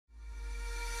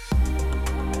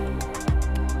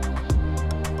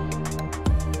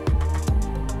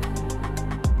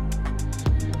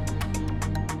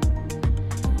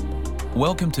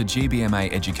Welcome to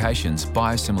GBMA Education's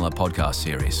Biosimilar podcast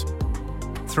series.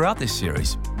 Throughout this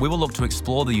series, we will look to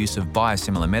explore the use of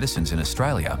biosimilar medicines in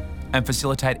Australia and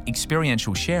facilitate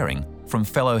experiential sharing from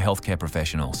fellow healthcare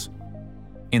professionals.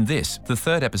 In this, the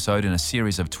third episode in a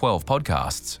series of 12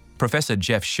 podcasts, Professor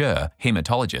Prof Szer,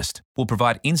 haematologist, will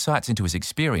provide insights into his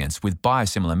experience with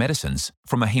biosimilar medicines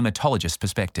from a haematologist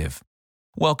perspective.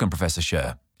 Welcome, Professor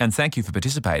Szer, and thank you for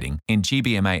participating in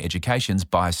GBMA Education's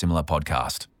Biosimilar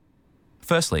podcast.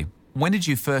 Firstly, when did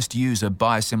you first use a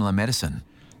biosimilar medicine?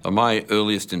 My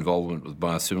earliest involvement with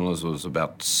biosimilars was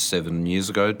about 7 years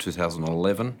ago,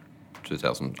 2011,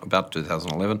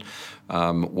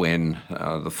 when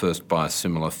the first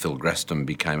biosimilar filgrastim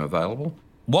became available.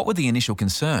 What were the initial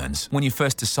concerns when you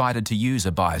first decided to use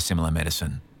a biosimilar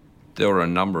medicine? There were a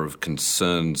number of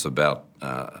concerns about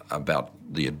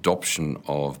the adoption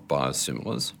of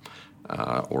biosimilars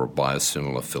or a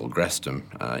biosimilar filgrastim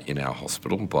in our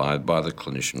hospital by the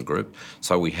clinician group.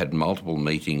 So we had multiple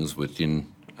meetings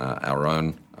within our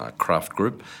own craft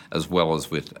group, as well as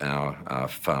with our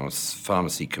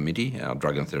pharmacy committee, our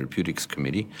drug and therapeutics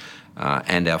committee,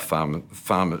 and our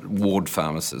ward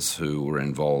pharmacists who were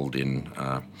involved in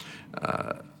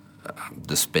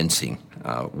dispensing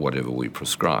whatever we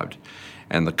prescribed.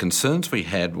 And the concerns we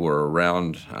had were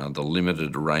around the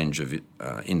limited range of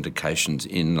indications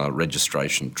in the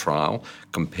registration trial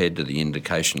compared to the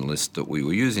indication list that we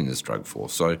were using this drug for.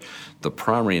 So the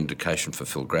primary indication for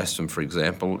filgrastim, for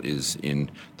example, is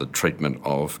in the treatment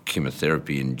of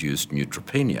chemotherapy-induced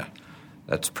neutropenia.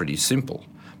 That's pretty simple.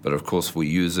 But of course we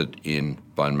use it in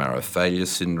bone marrow failure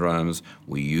syndromes,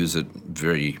 we use it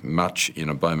very much in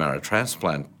a bone marrow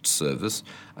transplant service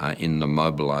in the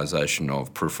mobilisation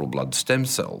of peripheral blood stem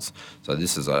cells. So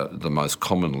this is the most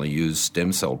commonly used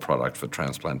stem cell product for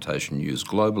transplantation used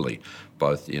globally,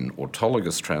 both in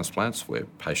autologous transplants where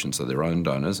patients are their own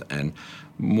donors and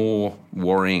more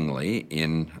worryingly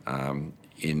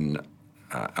in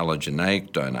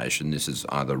allogeneic donation. This is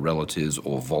either relatives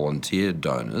or volunteer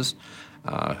donors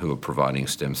who are providing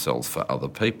stem cells for other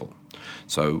people.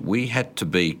 So we had to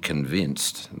be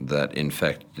convinced that, in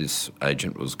fact, this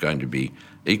agent was going to be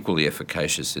equally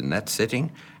efficacious in that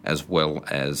setting as well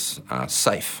as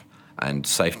safe. And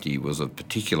safety was of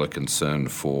particular concern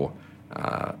for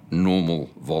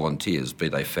normal volunteers, be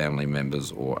they family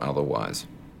members or otherwise.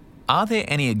 Are there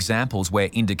any examples where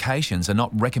indications are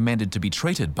not recommended to be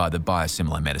treated by the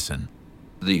biosimilar medicine?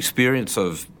 The experience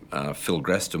of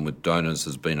filgrastim with donors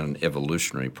has been an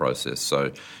evolutionary process.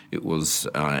 So it was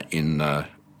in the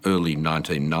early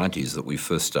 1990s that we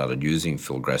first started using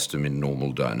filgrastim in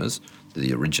normal donors,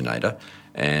 the originator,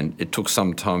 and it took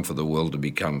some time for the world to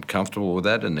become comfortable with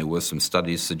that, and there were some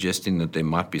studies suggesting that there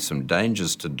might be some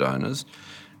dangers to donors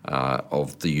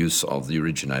of the use of the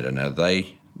originator. Now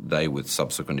they with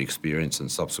subsequent experience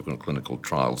and subsequent clinical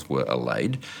trials were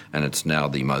allayed, and it's now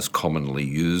the most commonly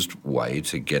used way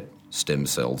to get stem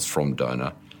cells from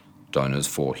donors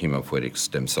for hematopoietic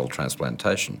stem cell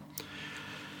transplantation.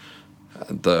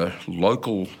 The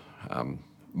local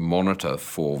monitor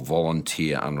for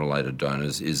volunteer unrelated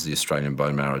donors is the Australian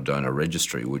Bone Marrow Donor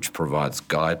Registry, which provides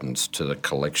guidance to the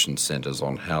collection centres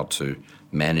on how to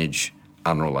manage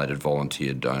unrelated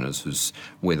volunteer donors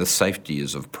where the safety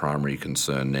is of primary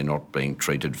concern. They're not being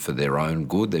treated for their own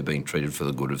good, they're being treated for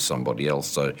the good of somebody else.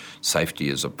 So safety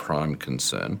is a prime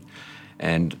concern.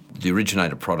 And the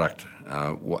originator product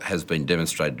has been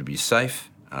demonstrated to be safe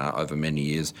over many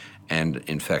years. And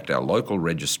in fact, our local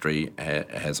registry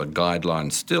has a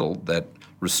guideline still that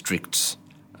restricts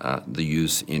the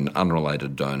use in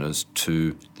unrelated donors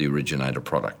to the originator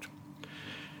product.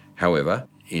 However,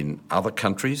 in other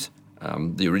countries,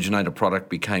 the originator product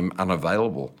became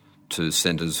unavailable to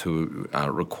centres who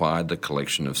required the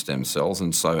collection of stem cells,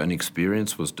 and so an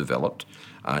experience was developed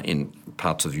in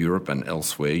parts of Europe and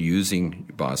elsewhere using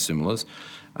biosimilars,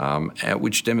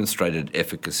 which demonstrated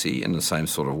efficacy in the same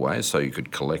sort of way, so you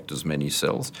could collect as many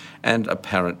cells, and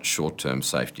apparent short-term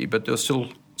safety. But there were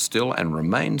still and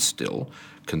remain still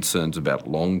concerns about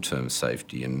long-term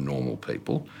safety in normal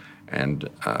people, and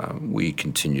we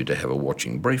continue to have a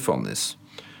watching brief on this.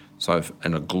 So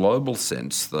in a global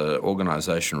sense, the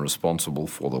organisation responsible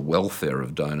for the welfare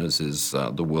of donors is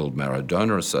the World Marrow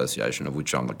Donor Association, of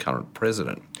which I'm the current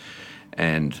president.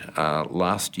 And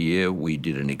last year we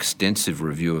did an extensive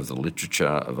review of the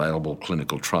literature, available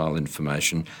clinical trial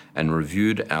information, and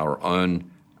reviewed our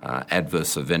own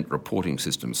adverse event reporting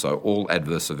system. So all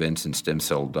adverse events in stem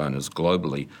cell donors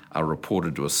globally are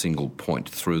reported to a single point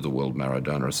through the World Marrow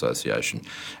Donor Association.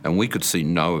 And we could see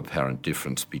no apparent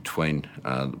difference between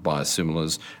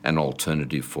biosimilars and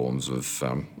alternative forms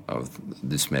of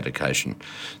this medication.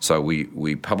 So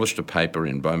we published a paper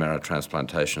in Bone Marrow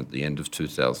Transplantation at the end of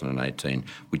 2018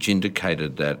 which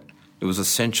indicated that it was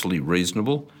essentially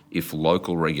reasonable, if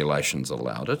local regulations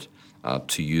allowed it,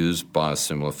 to use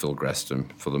biosimilar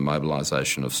filgrastim for the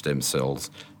mobilisation of stem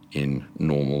cells in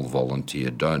normal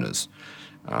volunteer donors.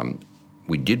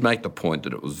 We did make the point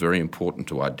that it was very important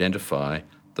to identify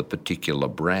the particular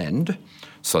brand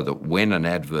so that when an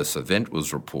adverse event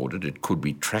was reported, it could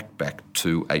be tracked back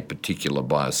to a particular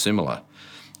biosimilar.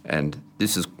 And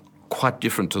this is quite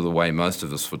different to the way most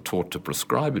of us were taught to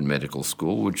prescribe in medical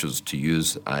school, which was to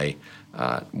use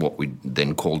what we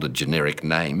then called a generic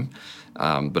name.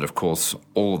 But of course,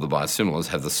 all of the biosimilars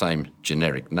have the same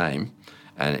generic name.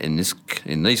 And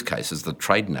in these cases, the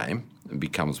trade name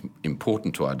becomes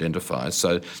important to identify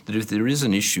so that if there is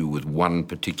an issue with one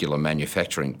particular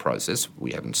manufacturing process,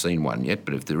 we haven't seen one yet,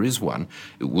 but if there is one,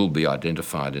 it will be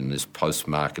identified in this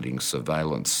post-marketing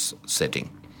surveillance setting.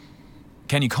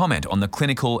 Can you comment on the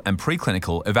clinical and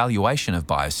preclinical evaluation of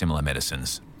biosimilar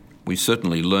medicines? We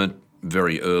certainly learnt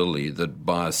very early that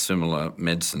biosimilar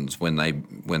medicines, when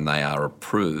they are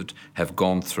approved, have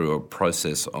gone through a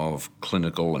process of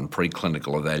clinical and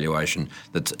preclinical evaluation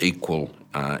that's equal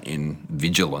in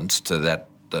vigilance to that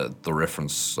the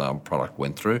reference product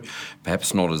went through.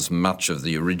 Perhaps not as much of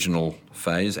the original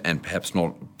phase and perhaps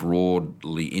not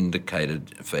broadly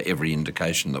indicated for every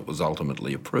indication that was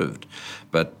ultimately approved.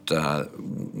 But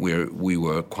we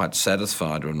were quite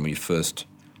satisfied when we first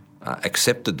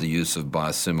accepted the use of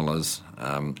biosimilars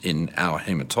in our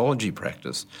haematology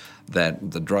practice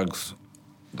that the drugs,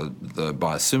 the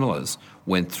biosimilars,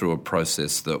 went through a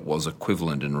process that was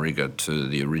equivalent in rigour to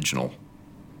the original.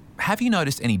 Have you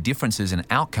noticed any differences in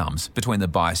outcomes between the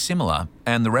biosimilar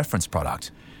and the reference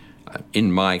product?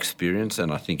 In my experience,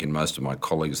 and I think in most of my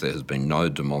colleagues, there has been no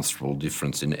demonstrable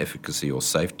difference in efficacy or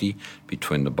safety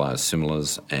between the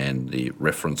biosimilars and the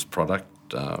reference product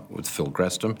with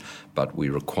filgrastim, but we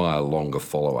require longer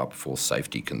follow-up for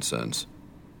safety concerns.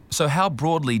 So how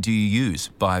broadly do you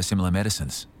use biosimilar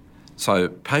medicines? So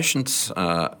patients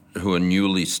who are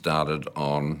newly started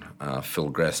on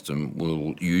filgrastim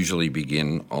will usually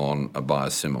begin on a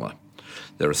biosimilar.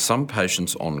 There are some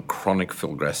patients on chronic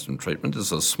filgrastim treatment.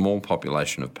 There's a small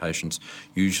population of patients,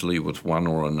 usually with one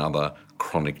or another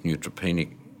chronic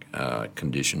neutropenic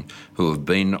condition, who have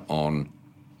been on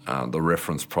the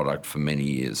reference product for many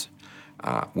years.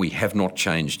 We have not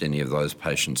changed any of those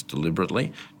patients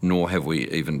deliberately, nor have we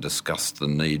even discussed the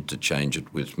need to change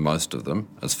it with most of them,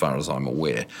 as far as I'm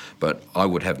aware. But I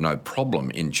would have no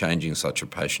problem in changing such a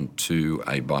patient to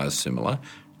a biosimilar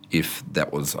if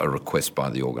that was a request by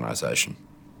the organisation.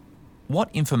 What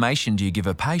information do you give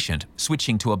a patient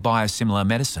switching to a biosimilar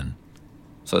medicine?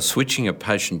 So switching a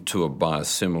patient to a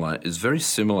biosimilar is very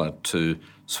similar to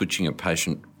switching a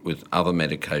patient with other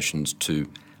medications to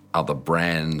other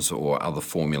brands or other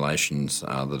formulations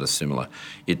that are similar.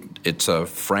 It's a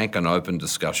frank and open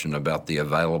discussion about the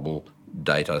available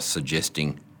data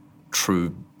suggesting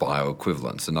true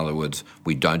bioequivalence. In other words,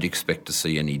 we don't expect to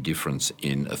see any difference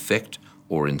in effect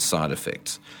or in side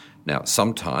effects. Now,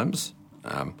 sometimes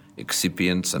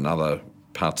excipients and other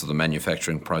parts of the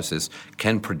manufacturing process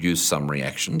can produce some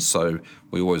reactions, so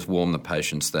we always warn the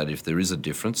patients that if there is a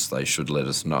difference, they should let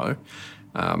us know.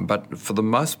 But for the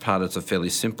most part, it's a fairly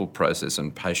simple process,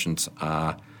 and patients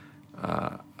are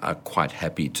quite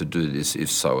happy to do this if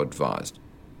so advised.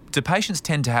 Do patients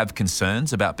tend to have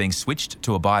concerns about being switched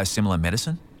to a biosimilar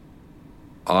medicine?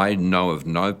 I know of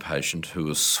no patient who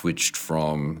has switched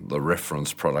from the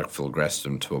reference product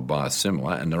filgrastim to a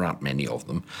biosimilar, and there aren't many of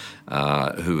them,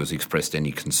 who has expressed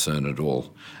any concern at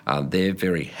all. They're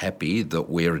very happy that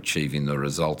we're achieving the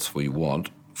results we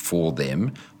want for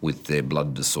them with their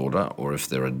blood disorder, or if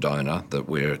they're a donor, that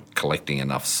we're collecting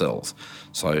enough cells.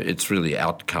 So it's really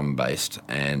outcome-based,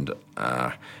 and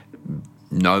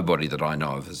nobody that I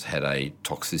know of has had a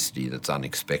toxicity that's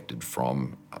unexpected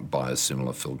from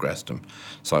biosimilar filgrastim.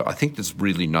 So I think there's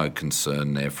really no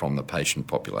concern there from the patient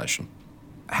population.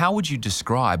 How would you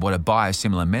describe what a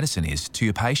biosimilar medicine is to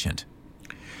your patient?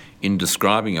 In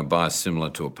describing a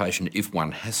biosimilar to a patient, if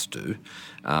one has to,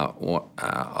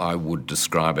 I would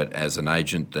describe it as an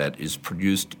agent that is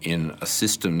produced in a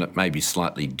system that may be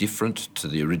slightly different to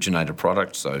the originator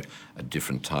product, so a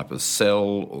different type of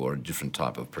cell or a different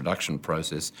type of production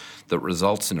process that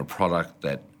results in a product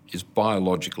that is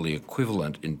biologically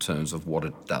equivalent in terms of what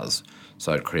it does.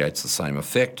 So it creates the same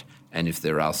effect and if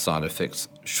there are side effects,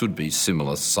 should be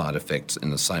similar side effects in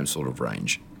the same sort of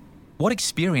range. What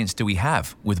experience do we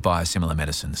have with biosimilar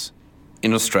medicines?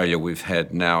 In Australia, we've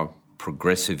had now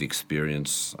progressive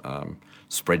experience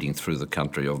spreading through the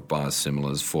country of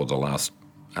biosimilars for the last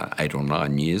 8 or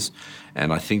 9 years,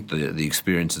 and I think the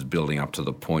experience is building up to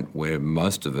the point where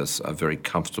most of us are very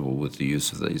comfortable with the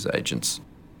use of these agents.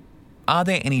 Are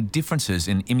there any differences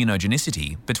in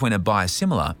immunogenicity between a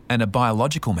biosimilar and a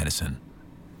biological medicine?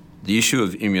 The issue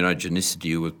of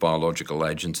immunogenicity with biological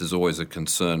agents is always a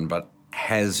concern, but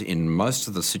has in most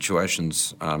of the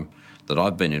situations that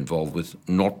I've been involved with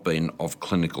not been of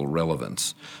clinical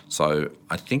relevance. So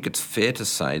I think it's fair to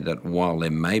say that while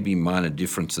there may be minor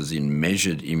differences in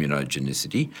measured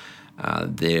immunogenicity,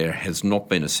 there has not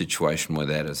been a situation where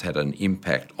that has had an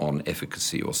impact on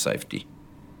efficacy or safety.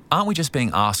 Aren't we just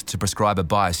being asked to prescribe a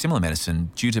biosimilar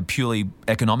medicine due to purely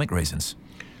economic reasons?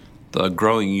 The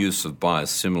growing use of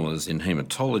biosimilars in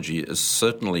haematology is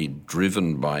certainly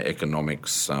driven by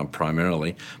economics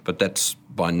primarily, but that's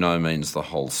by no means the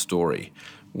whole story.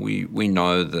 We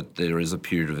know that there is a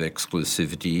period of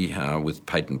exclusivity with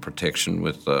patent protection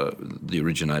with the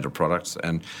originator products,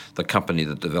 and the company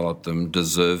that developed them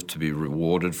deserved to be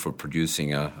rewarded for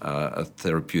producing a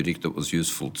therapeutic that was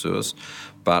useful to us.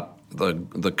 But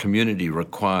the community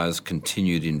requires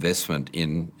continued investment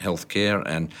in healthcare,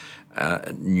 and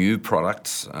new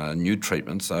products, new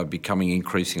treatments are becoming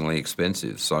increasingly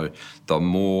expensive. So the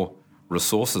more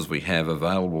resources we have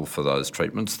available for those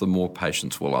treatments, the more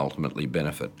patients will ultimately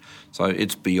benefit. So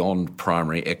it's beyond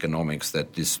primary economics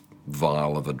that this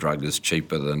vial of a drug is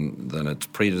cheaper than its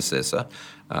predecessor.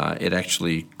 It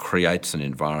actually creates an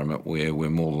environment where we're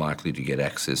more likely to get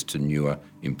access to newer,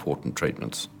 important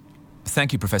treatments.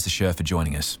 Thank you, Professor Szer, for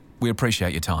joining us. We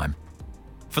appreciate your time.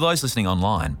 For those listening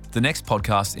online, the next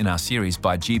podcast in our series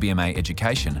by GBMA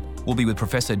Education will be with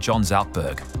Professor John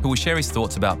Zaltberg, who will share his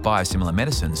thoughts about biosimilar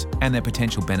medicines and their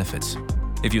potential benefits.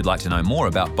 If you'd like to know more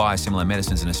about biosimilar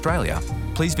medicines in Australia,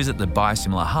 please visit the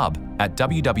Biosimilar Hub at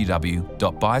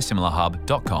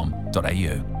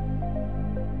www.biosimilarhub.com.au.